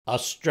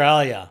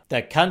Australia,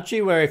 the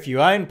country where if you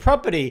own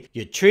property,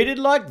 you're treated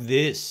like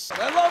this.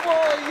 I love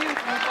all of you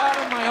from the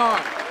bottom of my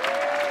heart.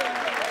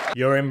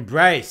 You're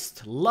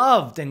embraced,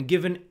 loved, and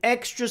given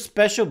extra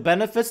special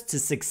benefits to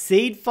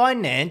succeed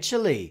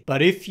financially.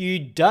 But if you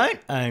don't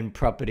own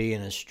property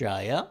in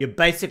Australia, you're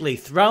basically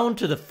thrown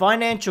to the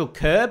financial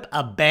curb,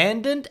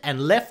 abandoned,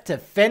 and left to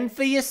fend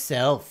for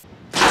yourself.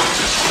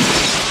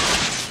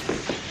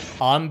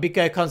 I'm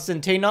Biko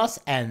Konstantinos,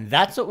 and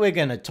that's what we're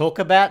going to talk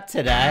about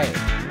today.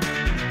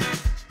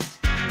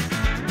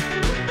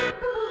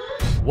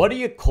 What do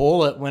you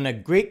call it when a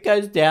Greek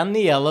goes down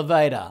the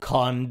elevator?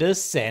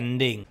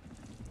 Condescending.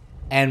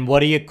 And what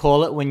do you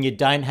call it when you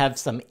don't have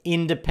some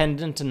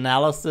independent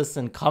analysis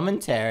and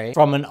commentary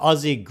from an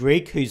Aussie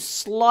Greek who's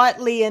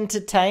slightly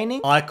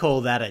entertaining? I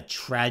call that a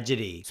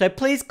tragedy. So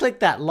please click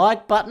that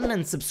like button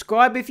and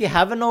subscribe if you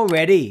haven't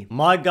already.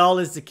 My goal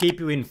is to keep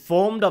you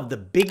informed of the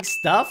big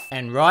stuff,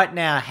 and right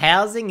now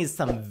housing is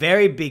some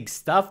very big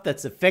stuff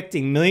that's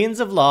affecting millions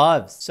of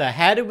lives. So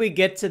how did we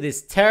get to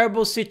this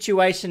terrible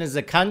situation as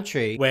a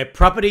country where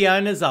property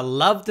owners are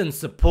loved and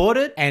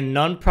supported and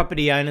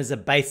non-property owners are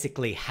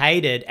basically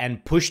hated and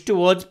pushed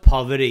towards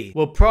poverty?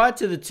 Well, prior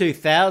to the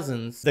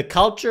 2000s, the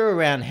culture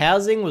around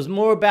housing was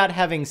more about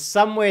having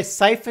somewhere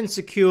safe and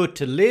secure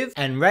to live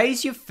and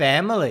raise your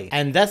family.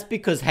 And that's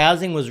because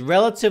housing was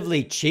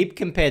relatively cheap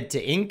compared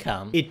to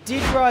income. It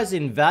did rise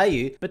in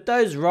value, but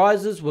those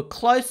rises were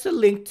closer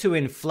linked to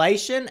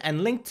inflation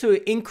and linked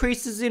to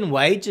increases in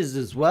wages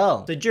as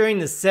well. So during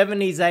the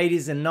 70s,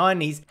 80s, and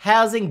 90s,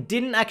 housing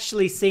didn't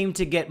actually seem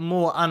to get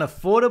more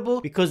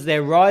unaffordable because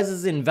their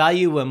rises in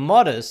value were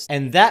modest,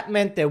 and that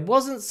meant there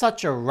wasn't such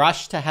a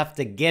rush to have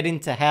to get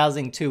into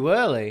housing too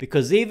early,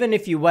 because even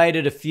if you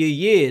waited a few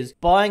years,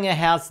 buying a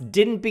house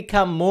didn't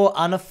become more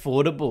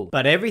unaffordable.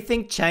 But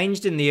everything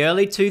changed in the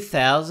early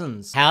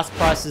 2000s. House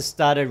prices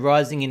started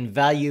rising in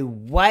value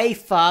way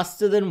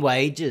faster than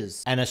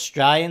wages, and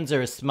Australians are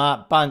a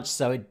smart bunch,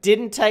 so it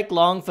didn't take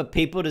long for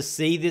people to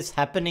see this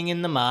happening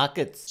in the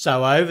markets.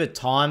 So over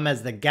time,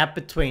 as the gap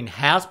between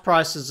house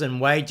prices and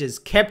wages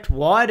kept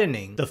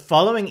widening, the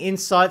following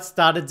insights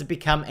started to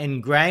become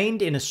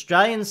ingrained in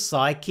Australian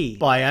psyche.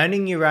 By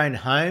owning your own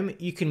home,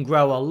 you can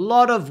grow a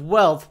lot of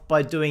wealth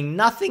by doing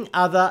nothing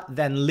other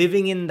than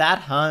living in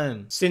that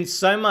home. Since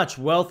so much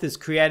wealth is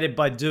created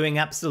by doing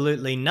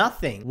absolutely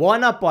nothing, why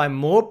not buy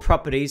more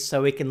properties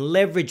so we can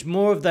leverage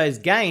more of those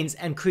gains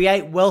and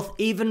create wealth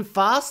even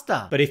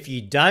faster? But if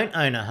you don't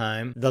own a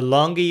home, the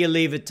longer you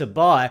leave it to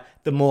buy,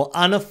 the more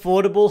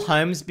unaffordable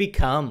homes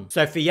become.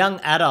 So for young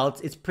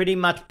adults, it's pretty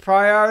much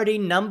priority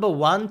number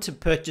one to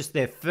purchase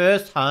their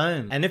first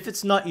home. And if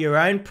it's not your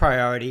own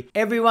priority,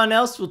 everyone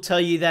else will tell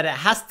you that it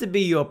has to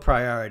be your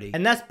priority.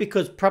 And that's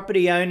because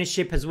property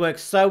ownership has worked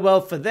so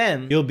well for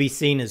them, you'll be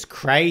seen as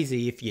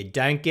crazy if you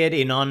don't get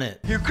in on it.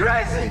 You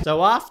crazy!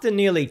 So after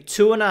nearly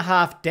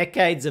 2.5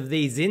 decades of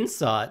these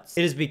insights,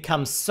 it has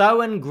become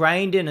so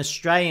ingrained in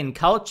Australian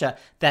culture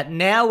that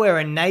now we're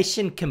a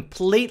nation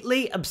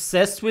completely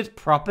obsessed with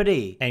property.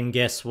 And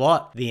guess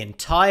what? The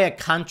entire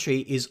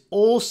country is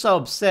also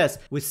obsessed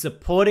with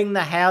supporting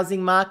the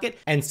housing market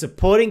and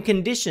supporting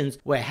conditions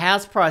where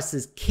house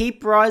prices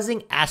keep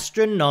rising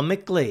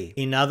astronomically.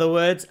 In other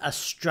words,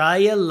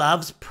 Australia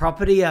loves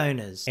property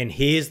owners. And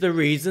here's the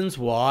reasons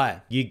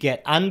why. You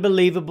get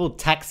unbelievable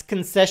tax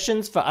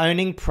concessions for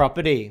owning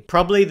property.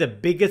 Probably the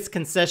biggest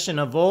concession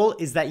of all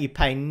is that you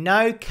pay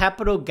no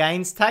capital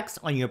gains tax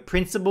on your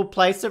principal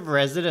place of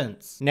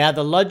residence. Now,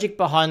 the logic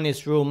behind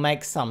this rule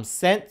makes some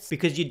sense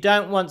because you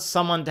don't want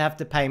someone to have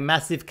to pay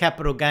massive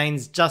capital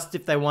gains just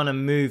if they want to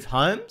move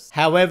homes.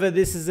 However,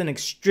 this is an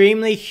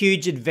extremely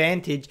huge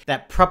advantage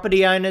that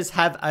property owners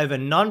have over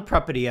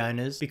non-property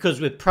owners,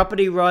 because with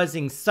property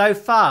rising so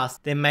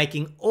fast, they're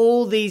making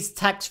all these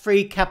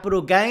tax-free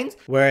capital gains,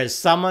 whereas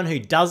someone who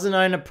doesn't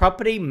own a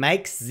property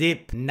makes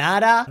zip.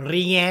 Nada,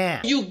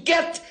 rien. You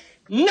get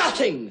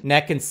nothing! Now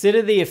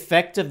consider the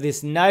effect of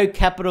this no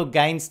capital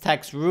gains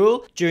tax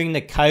rule during the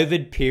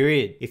COVID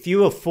period. If you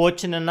were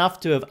fortunate enough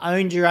to have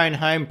owned your own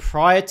home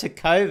prior to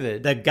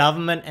COVID, the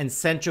government and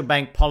central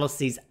bank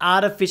policies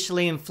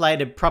artificially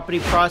inflated property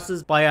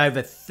prices by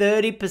over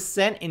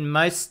 30% in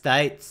most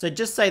states. So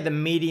just say the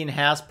median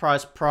house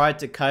price prior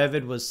to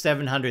COVID was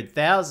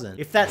 $700,000.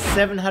 If that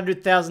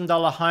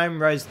 $700,000 home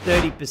rose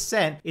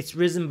 30%, it's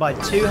risen by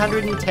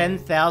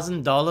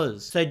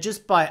 $210,000. So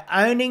just by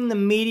owning the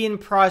median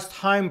priced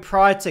home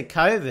prior to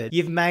COVID,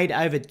 you've made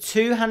over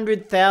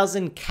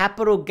 $200,000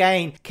 capital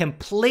gain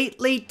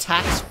completely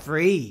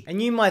tax-free. And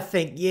you might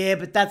think, yeah,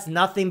 but that's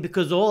nothing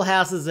because all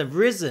houses have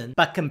risen.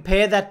 But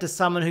compare that to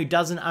someone who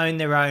doesn't own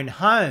their own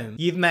home.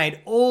 You've made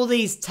all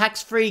these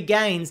tax-free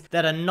gains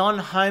that a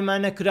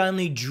non-homeowner could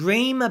only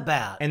dream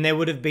about. And there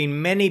would have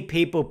been many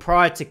people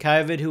prior to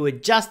COVID who were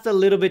just a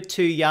little bit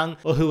too young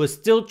or who were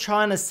still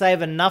trying to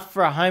save enough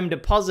for a home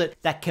deposit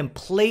that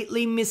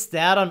completely missed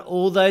out on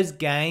all those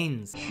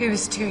gains. He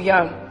was too young.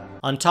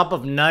 on top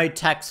of no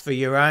tax for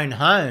your own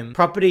home,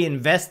 property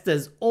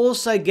investors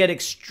also get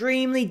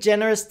extremely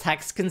generous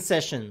tax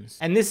concessions.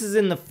 And this is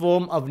in the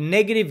form of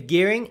negative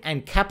gearing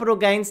and capital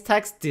gains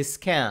tax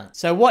discount.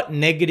 So what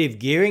negative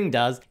gearing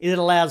does is it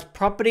allows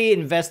property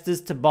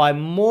investors to buy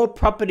more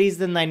properties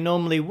than they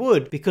normally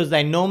would, because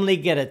they normally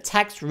get a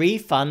tax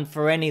refund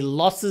for any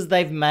losses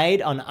they've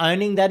made on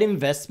owning that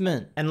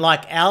investment. And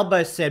like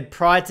Albo said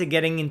prior to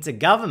getting into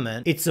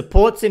government, it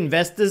supports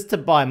investors to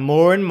buy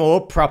more and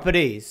more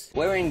properties.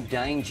 We're in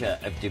danger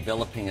of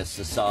developing a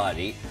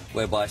society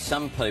whereby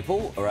some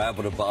people are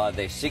able to buy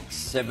their 6th,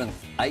 7th,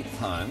 8th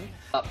home,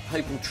 but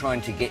people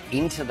trying to get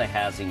into the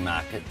housing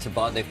market to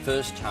buy their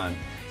first home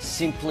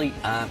simply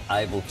aren't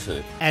able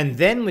to. And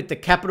then with the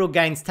capital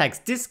gains tax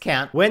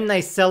discount, when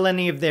they sell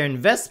any of their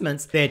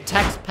investments, their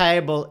tax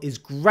payable is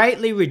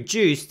greatly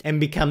reduced and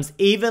becomes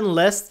even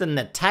less than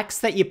the tax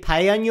that you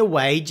pay on your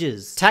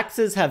wages.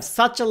 Taxes have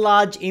such a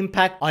large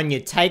impact on your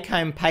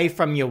take-home pay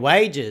from your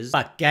wages,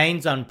 but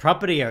gains on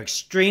property are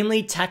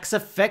extremely tax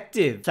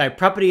effective. So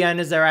property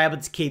owners are able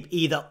to keep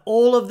either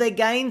all of their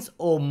gains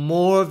or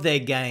more of their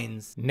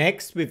gains.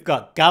 Next, we've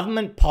got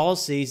government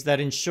policies that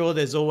ensure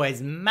there's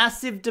always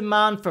massive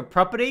demand for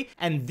property,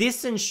 and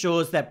this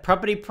ensures that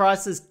property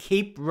prices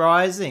keep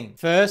rising.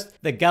 First,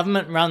 the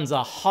government runs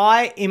a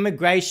high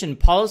immigration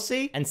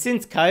policy, and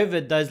since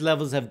COVID, those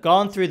levels have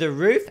gone through the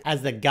roof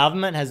as the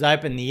government has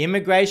opened the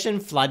immigration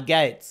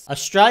floodgates.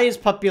 Australia's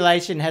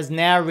population has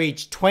now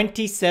reached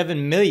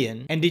 27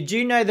 million, and did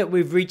you know that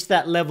we've reached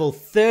that level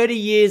 30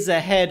 years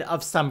ahead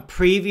of some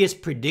previous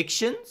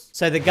predictions?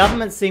 So the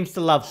government seems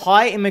to love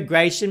high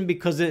immigration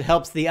because it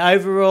helps the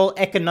overall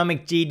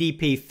economic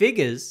GDP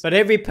figures, but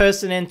every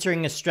person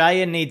entering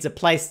Australia needs a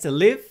place to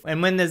live,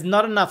 and when there's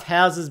not enough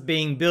houses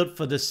being built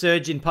for the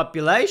surge in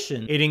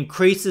population, it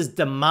increases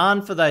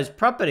demand for those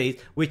properties,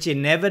 which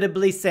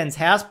inevitably sends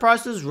house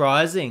prices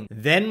rising.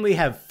 Then we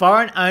have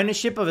foreign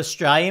ownership of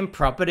Australian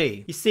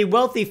property. You see,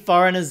 wealthy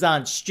foreigners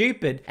aren't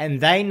stupid,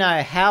 and they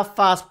know how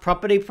fast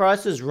property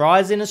prices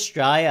rise in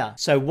Australia.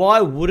 So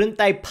why wouldn't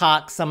they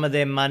park some of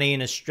their money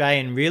in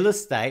Australian real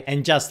estate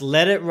and just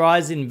let it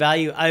rise in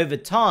value over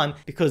time,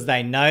 because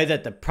they know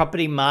that the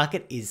property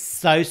market is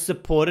so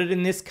supported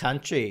in this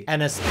country.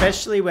 And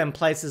especially when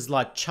places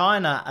like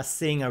China are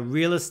seeing a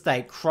real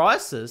estate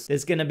crisis,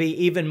 there's going to be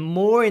even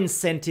more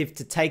incentive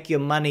to take your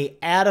money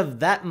out of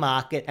that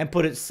market and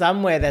put it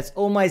somewhere that's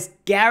almost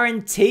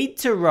guaranteed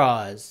to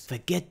rise.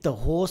 Forget the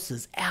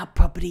horses, our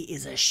property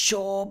is a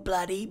sure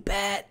bloody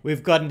bet.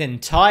 We've got an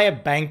entire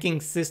banking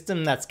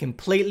system that's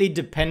completely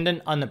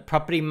dependent on the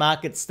property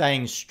market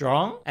staying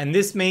strong, and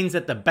this means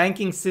that the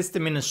banking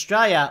system in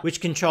Australia,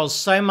 which controls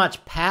so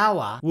much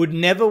power, would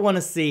never want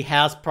to see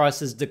house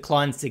prices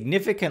decline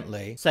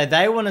significantly. So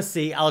they want to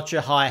see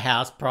ultra high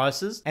house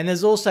prices, and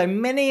there's also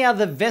many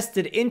other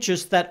vested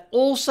interests that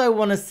also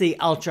want to see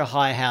ultra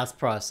high house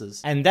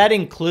prices, and that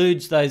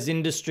includes those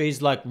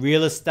industries like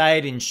real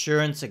estate,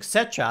 insurance,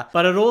 etc.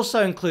 But it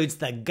also includes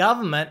the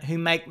government, who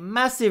make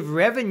massive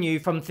revenue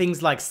from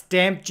things like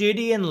stamp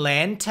duty and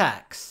land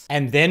tax.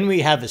 And then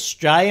we have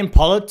Australian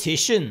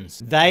politicians.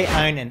 They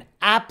own an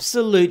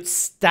absolute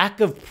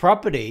stack of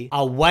property,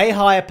 a way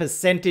higher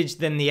percentage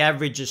than the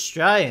average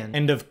Australian,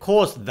 and of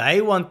course they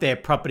want their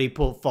property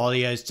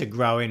portfolios to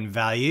grow in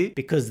value,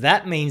 because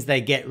that means they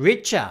get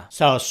richer.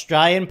 So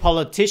Australian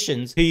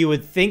politicians, who you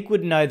would think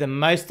would know the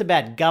most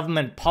about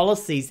government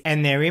policies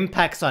and their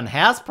impacts on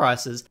house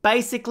prices,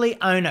 basically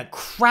own a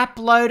crap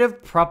load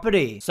of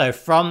property. So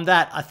from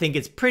that, I think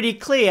it's pretty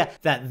clear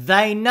that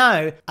they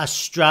know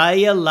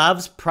Australia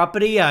loves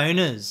property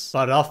owners.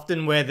 But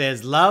often where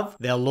there's love,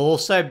 there'll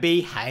also be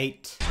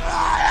hate.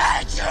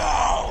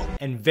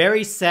 And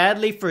very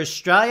sadly for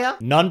Australia,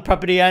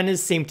 non-property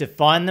owners seem to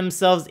find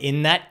themselves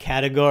in that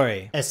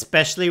category,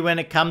 especially when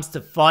it comes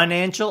to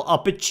financial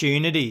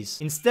opportunities.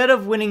 Instead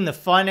of winning the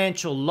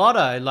financial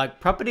lotto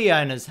like property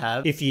owners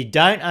have, if you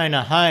don't own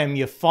a home,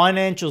 your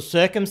financial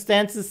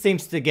circumstances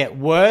seems to get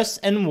worse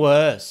and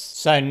worse.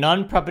 So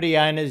non-property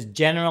owners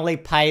generally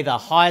pay the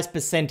highest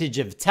percentage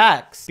of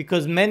tax,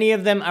 because many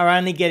of them are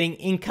only getting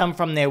income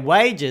from their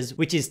wages,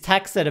 which is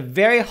taxed at a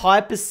very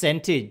high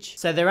percentage.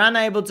 So they're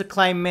unable to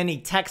claim many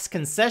tax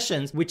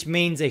concessions, which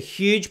means a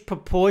huge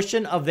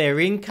proportion of their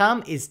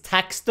income is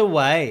taxed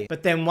away.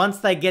 But then once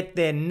they get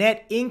their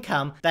net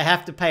income, they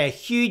have to pay a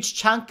huge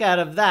chunk out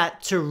of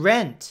that to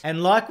rent.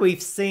 And like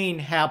we've seen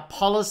how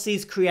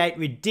policies create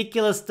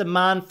ridiculous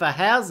demand for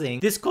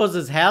housing, this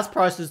causes house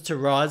prices to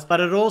rise,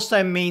 but it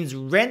also means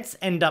rents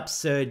end up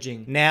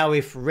surging. Now,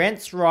 if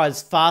rents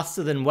rise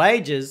faster than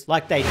wages,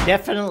 like they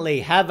definitely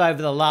have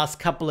over the last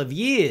couple of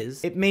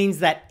years, it means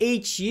that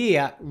each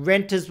year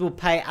renters will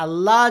pay a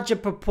larger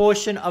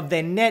proportion of of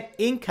their net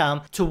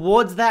income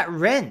towards that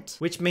rent,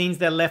 which means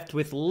they're left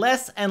with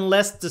less and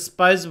less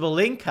disposable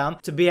income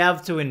to be able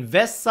to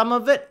invest some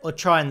of it or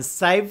try and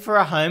save for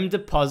a home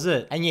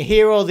deposit. And you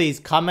hear all these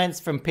comments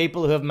from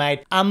people who have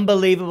made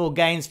unbelievable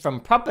gains from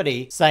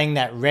property saying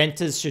that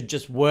renters should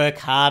just work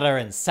harder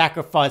and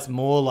sacrifice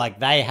more like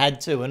they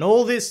had to and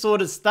all this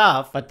sort of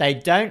stuff, but they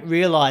don't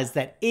realize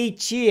that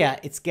each year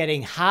it's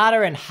getting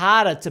harder and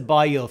harder to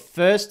buy your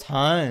first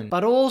home.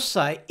 But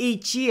also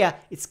each year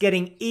it's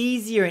getting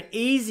easier and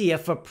easier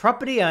for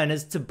property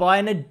owners to buy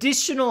an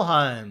additional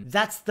home.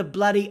 That's the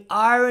bloody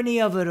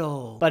irony of it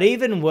all. But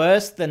even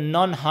worse than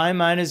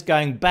non-homeowners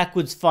going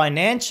backwards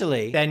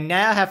financially, they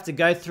now have to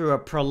go through a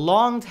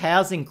prolonged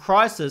housing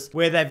crisis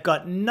where they've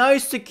got no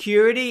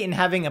security in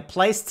having a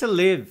place to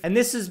live. And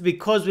this is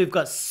because we've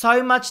got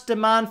so much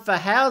demand for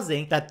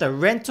housing that the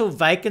rental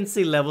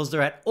vacancy levels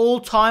are at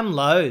all-time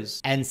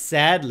lows. And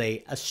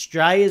sadly,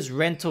 Australia's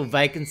rental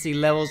vacancy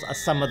levels are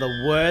some of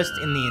the worst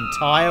in the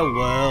entire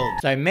world.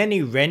 So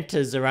many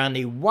renters are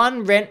only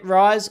one rent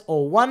rise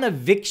or one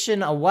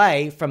eviction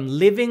away from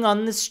living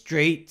on the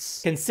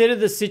streets. Consider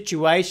the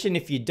situation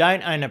if you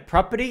don't own a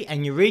property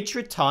and you reach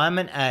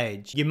retirement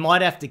age. You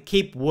might have to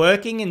keep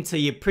working until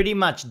you pretty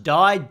much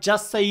die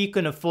just so you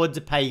can afford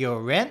to pay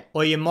your rent,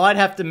 or you might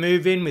have to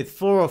move in with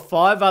 4 or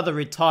 5 other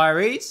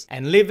retirees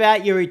and live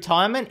out your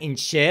retirement in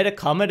shared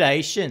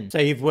accommodation. So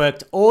you've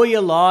worked all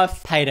your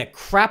life, paid a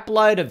crap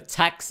load of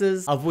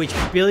taxes, of which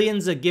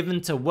billions are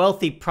given to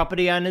wealthy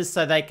property owners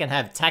so they can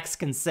have tax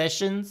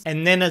concessions,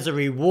 and then as a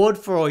reward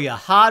for all your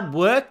hard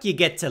work, you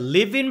get to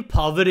live in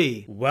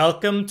poverty.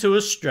 Welcome to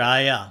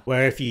Australia,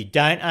 where if you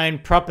don't own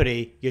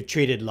property, you're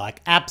treated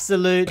like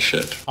absolute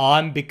shit.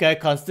 I'm Biko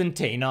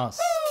Konstantinos.